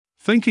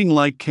Thinking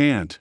like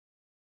Kant.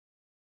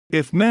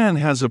 If man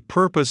has a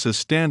purpose, a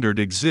standard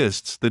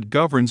exists that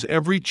governs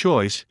every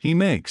choice he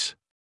makes.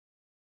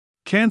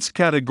 Kant's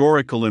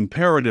categorical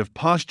imperative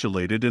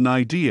postulated an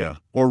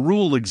idea or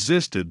rule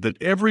existed that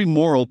every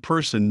moral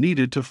person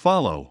needed to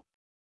follow.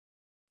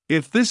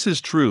 If this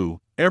is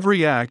true,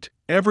 every act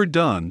ever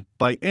done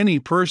by any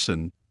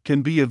person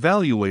can be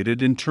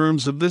evaluated in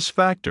terms of this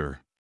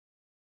factor.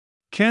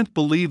 Kant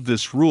believed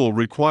this rule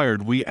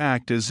required we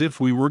act as if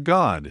we were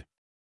God.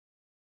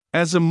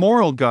 As a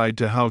moral guide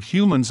to how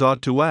humans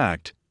ought to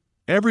act,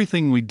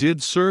 everything we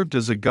did served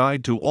as a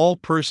guide to all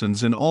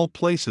persons in all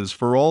places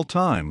for all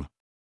time.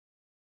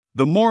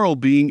 The moral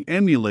being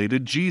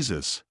emulated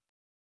Jesus.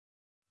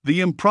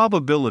 The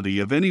improbability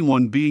of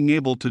anyone being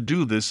able to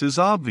do this is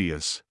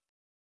obvious.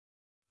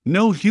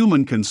 No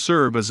human can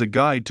serve as a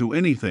guide to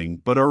anything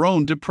but our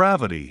own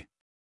depravity.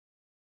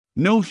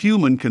 No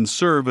human can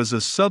serve as a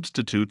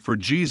substitute for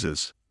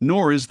Jesus,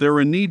 nor is there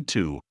a need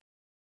to.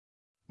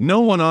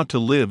 No one ought to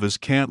live as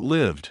Kant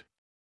lived.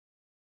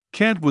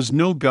 Kant was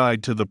no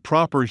guide to the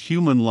proper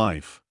human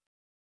life.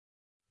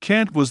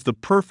 Kant was the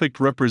perfect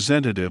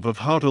representative of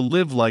how to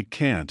live like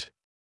Kant.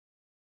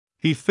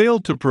 He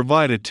failed to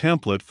provide a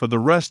template for the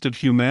rest of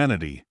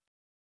humanity.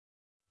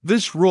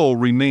 This role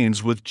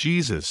remains with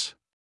Jesus.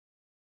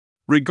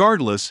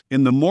 Regardless,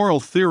 in the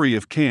moral theory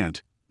of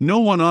Kant, no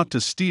one ought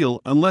to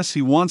steal unless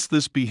he wants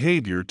this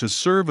behavior to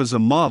serve as a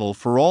model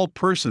for all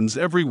persons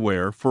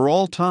everywhere for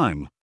all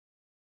time.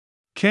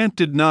 Kant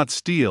did not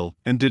steal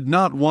and did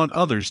not want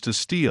others to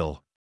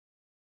steal.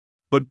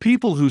 But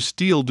people who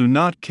steal do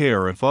not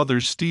care if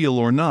others steal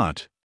or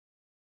not.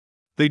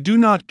 They do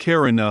not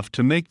care enough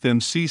to make them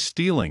cease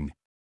stealing.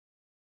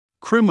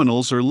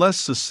 Criminals are less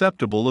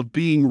susceptible of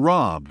being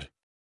robbed.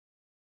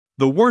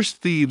 The worst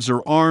thieves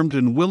are armed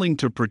and willing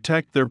to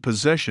protect their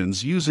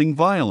possessions using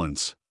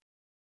violence.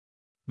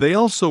 They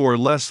also are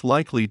less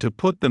likely to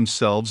put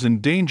themselves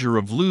in danger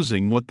of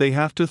losing what they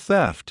have to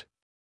theft.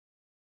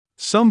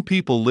 Some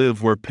people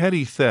live where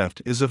petty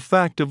theft is a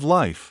fact of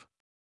life.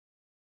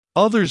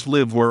 Others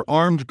live where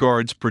armed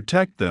guards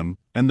protect them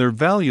and their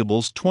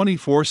valuables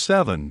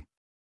 24/7.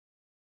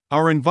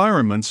 Our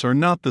environments are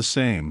not the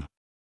same.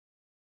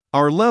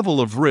 Our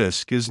level of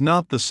risk is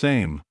not the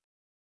same.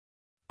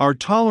 Our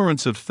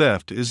tolerance of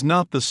theft is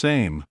not the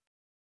same.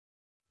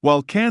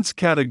 While Kant's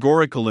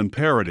categorical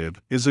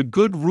imperative is a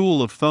good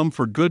rule of thumb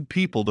for good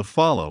people to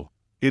follow,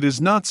 it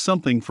is not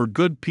something for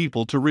good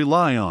people to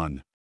rely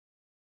on.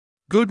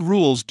 Good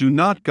rules do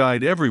not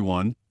guide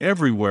everyone,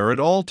 everywhere at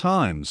all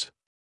times.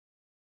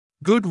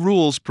 Good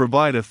rules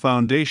provide a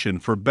foundation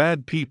for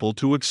bad people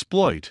to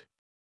exploit.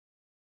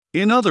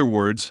 In other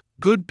words,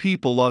 good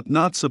people ought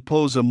not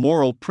suppose a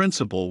moral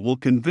principle will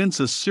convince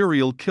a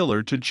serial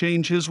killer to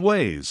change his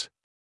ways.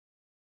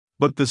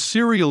 But the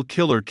serial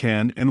killer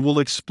can and will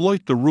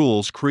exploit the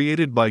rules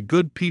created by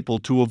good people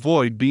to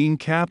avoid being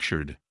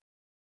captured.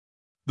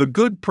 The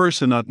good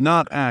person ought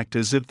not act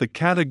as if the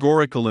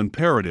categorical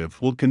imperative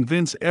will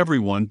convince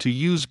everyone to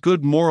use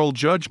good moral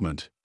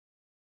judgment.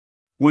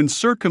 When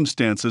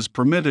circumstances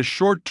permit a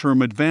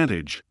short-term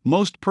advantage,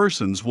 most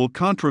persons will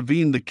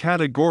contravene the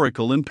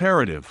categorical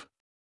imperative.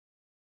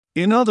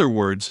 In other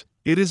words,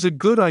 it is a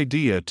good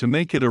idea to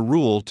make it a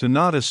rule to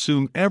not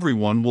assume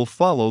everyone will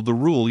follow the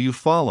rule you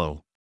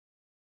follow.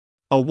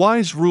 A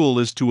wise rule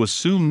is to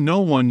assume no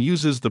one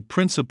uses the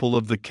principle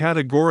of the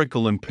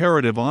categorical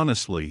imperative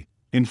honestly.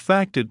 In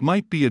fact, it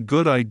might be a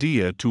good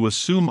idea to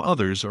assume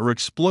others are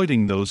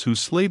exploiting those who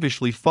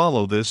slavishly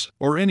follow this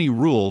or any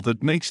rule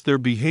that makes their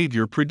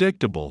behavior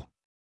predictable.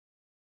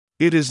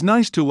 It is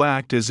nice to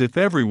act as if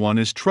everyone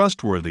is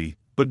trustworthy,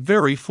 but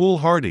very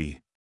foolhardy.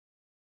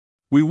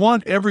 We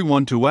want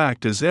everyone to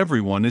act as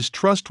everyone is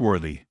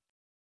trustworthy.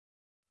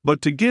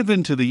 But to give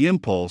in to the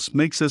impulse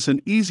makes us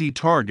an easy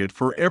target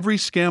for every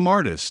scam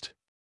artist.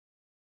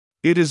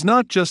 It is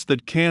not just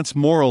that Kant's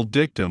moral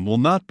dictum will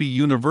not be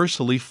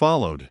universally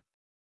followed.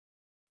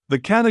 The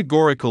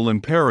categorical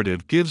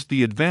imperative gives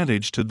the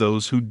advantage to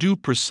those who do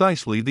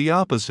precisely the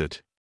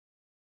opposite.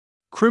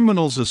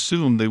 Criminals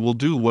assume they will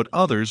do what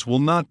others will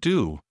not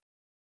do.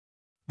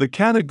 The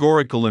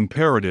categorical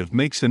imperative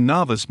makes a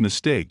novice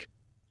mistake.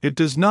 It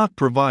does not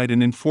provide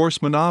an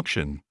enforcement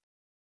option.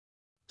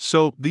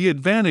 So, the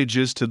advantage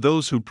is to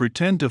those who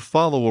pretend to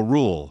follow a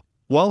rule,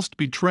 whilst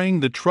betraying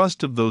the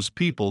trust of those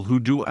people who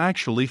do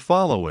actually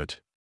follow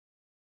it.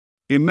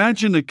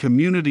 Imagine a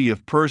community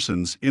of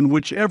persons in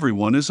which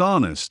everyone is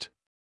honest.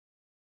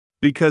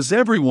 Because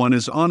everyone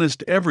is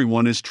honest,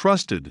 everyone is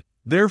trusted,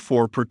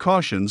 therefore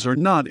precautions are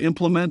not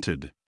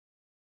implemented.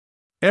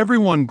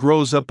 Everyone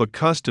grows up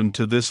accustomed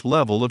to this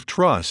level of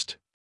trust.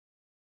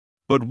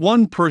 But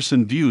one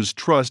person views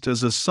trust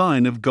as a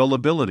sign of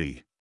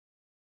gullibility.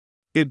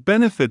 It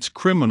benefits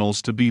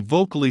criminals to be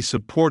vocally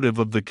supportive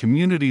of the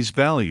community's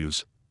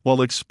values,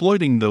 while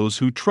exploiting those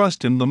who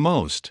trust him the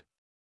most.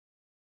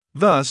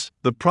 Thus,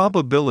 the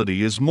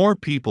probability is more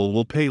people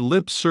will pay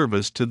lip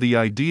service to the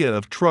idea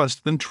of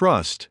trust than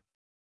trust.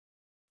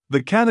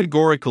 The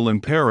categorical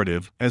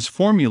imperative, as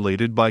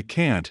formulated by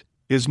Kant,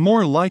 is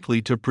more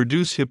likely to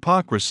produce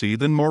hypocrisy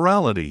than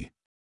morality.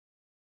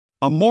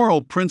 A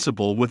moral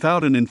principle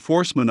without an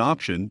enforcement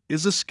option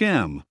is a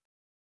scam.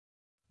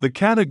 The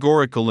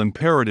categorical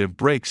imperative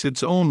breaks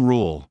its own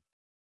rule.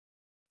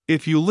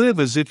 If you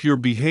live as if your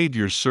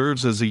behavior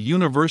serves as a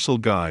universal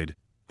guide,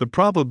 the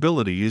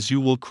probability is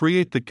you will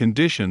create the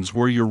conditions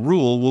where your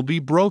rule will be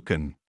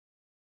broken.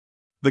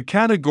 The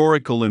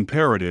categorical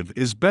imperative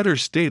is better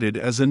stated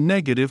as a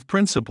negative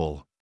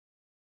principle.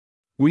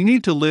 We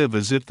need to live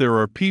as if there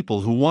are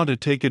people who want to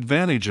take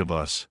advantage of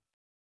us.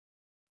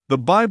 The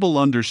Bible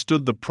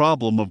understood the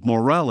problem of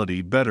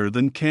morality better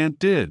than Kant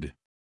did.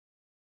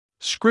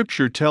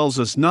 Scripture tells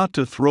us not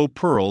to throw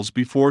pearls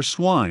before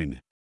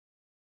swine.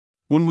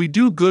 When we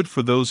do good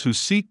for those who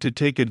seek to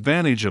take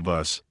advantage of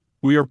us,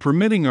 we are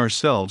permitting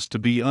ourselves to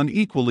be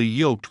unequally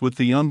yoked with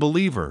the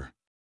unbeliever.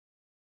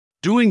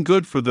 Doing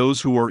good for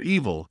those who are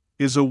evil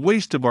is a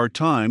waste of our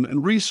time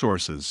and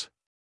resources.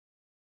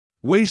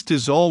 Waste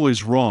is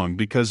always wrong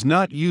because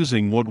not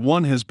using what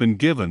one has been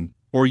given,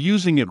 or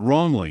using it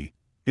wrongly,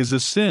 is a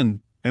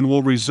sin and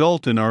will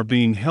result in our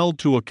being held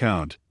to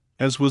account,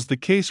 as was the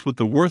case with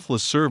the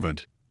worthless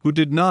servant, who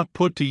did not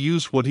put to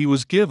use what he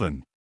was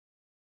given.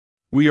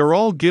 We are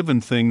all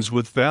given things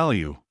with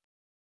value.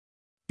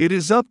 It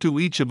is up to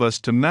each of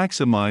us to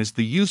maximize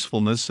the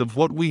usefulness of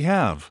what we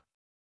have.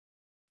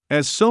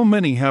 As so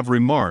many have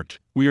remarked,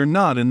 we are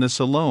not in this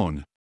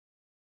alone.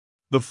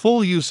 The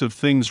full use of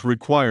things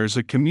requires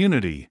a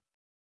community.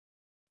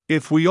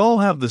 If we all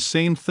have the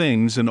same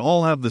things and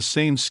all have the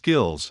same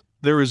skills,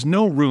 there is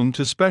no room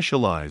to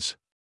specialize.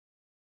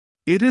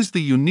 It is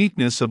the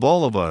uniqueness of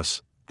all of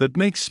us that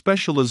makes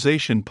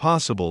specialization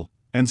possible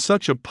and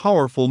such a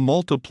powerful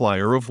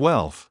multiplier of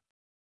wealth.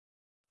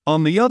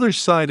 On the other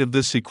side of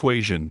this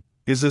equation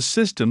is a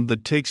system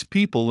that takes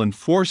people and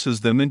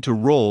forces them into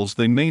roles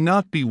they may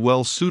not be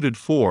well suited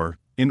for,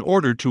 in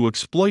order to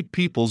exploit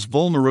people's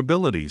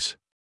vulnerabilities.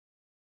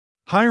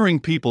 Hiring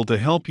people to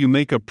help you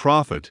make a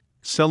profit,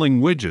 selling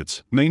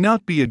widgets, may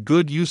not be a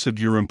good use of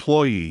your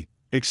employee,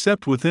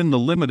 except within the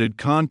limited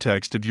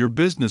context of your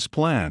business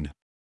plan.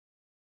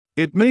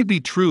 It may be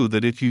true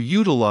that if you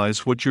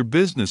utilize what your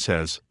business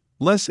has,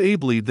 less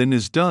ably than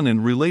is done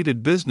in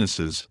related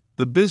businesses,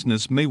 the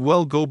business may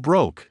well go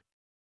broke.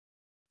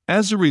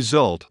 As a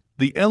result,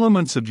 the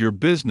elements of your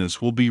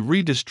business will be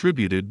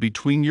redistributed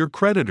between your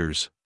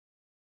creditors.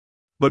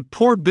 But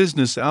poor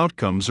business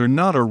outcomes are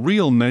not a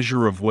real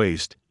measure of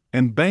waste,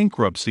 and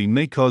bankruptcy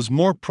may cause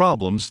more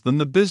problems than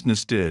the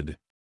business did.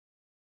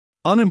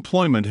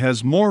 Unemployment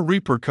has more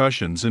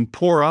repercussions and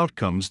poor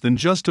outcomes than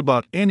just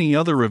about any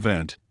other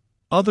event,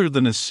 other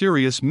than a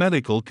serious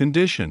medical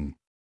condition.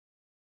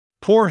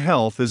 Poor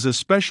health is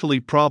especially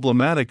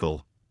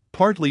problematical,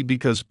 partly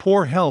because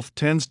poor health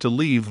tends to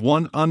leave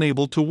one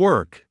unable to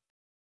work.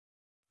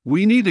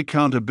 We need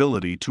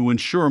accountability to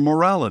ensure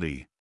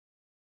morality.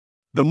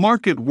 The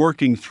market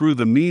working through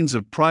the means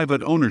of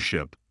private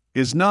ownership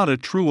is not a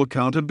true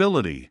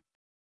accountability.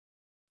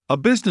 A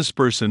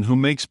businessperson who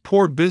makes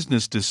poor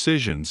business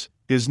decisions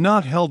is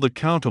not held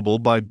accountable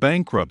by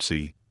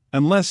bankruptcy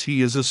unless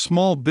he is a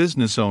small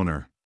business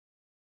owner.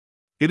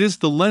 It is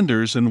the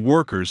lenders and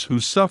workers who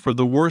suffer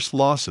the worst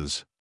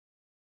losses.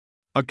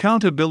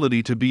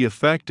 Accountability, to be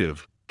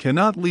effective,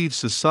 cannot leave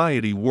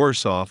society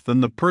worse off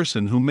than the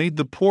person who made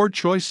the poor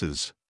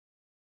choices.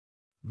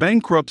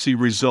 Bankruptcy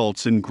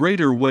results in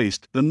greater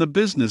waste than the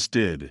business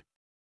did.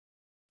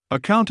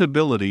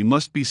 Accountability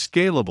must be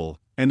scalable,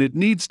 and it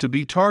needs to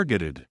be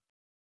targeted.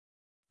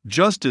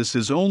 Justice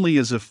is only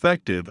as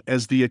effective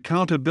as the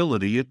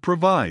accountability it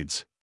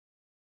provides.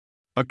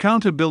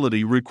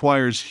 Accountability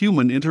requires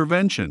human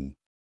intervention.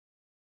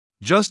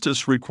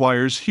 Justice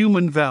requires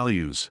human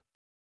values.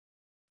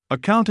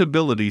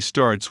 Accountability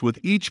starts with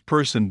each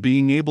person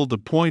being able to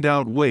point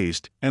out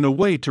waste and a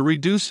way to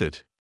reduce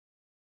it.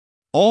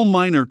 All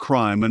minor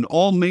crime and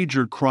all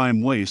major crime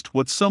waste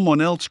what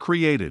someone else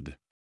created.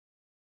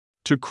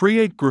 To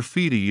create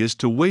graffiti is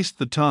to waste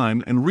the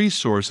time and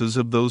resources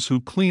of those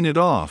who clean it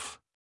off.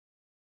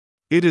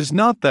 It is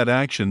not that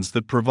actions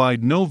that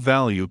provide no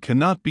value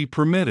cannot be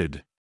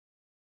permitted.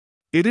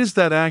 It is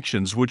that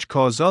actions which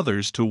cause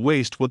others to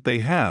waste what they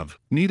have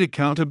need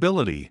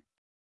accountability.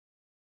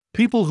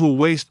 People who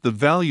waste the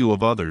value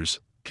of others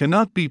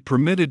cannot be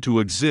permitted to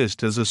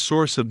exist as a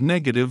source of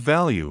negative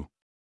value.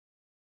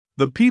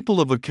 The people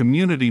of a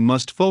community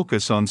must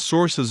focus on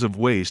sources of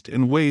waste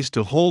and ways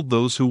to hold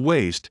those who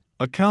waste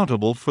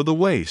accountable for the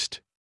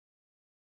waste.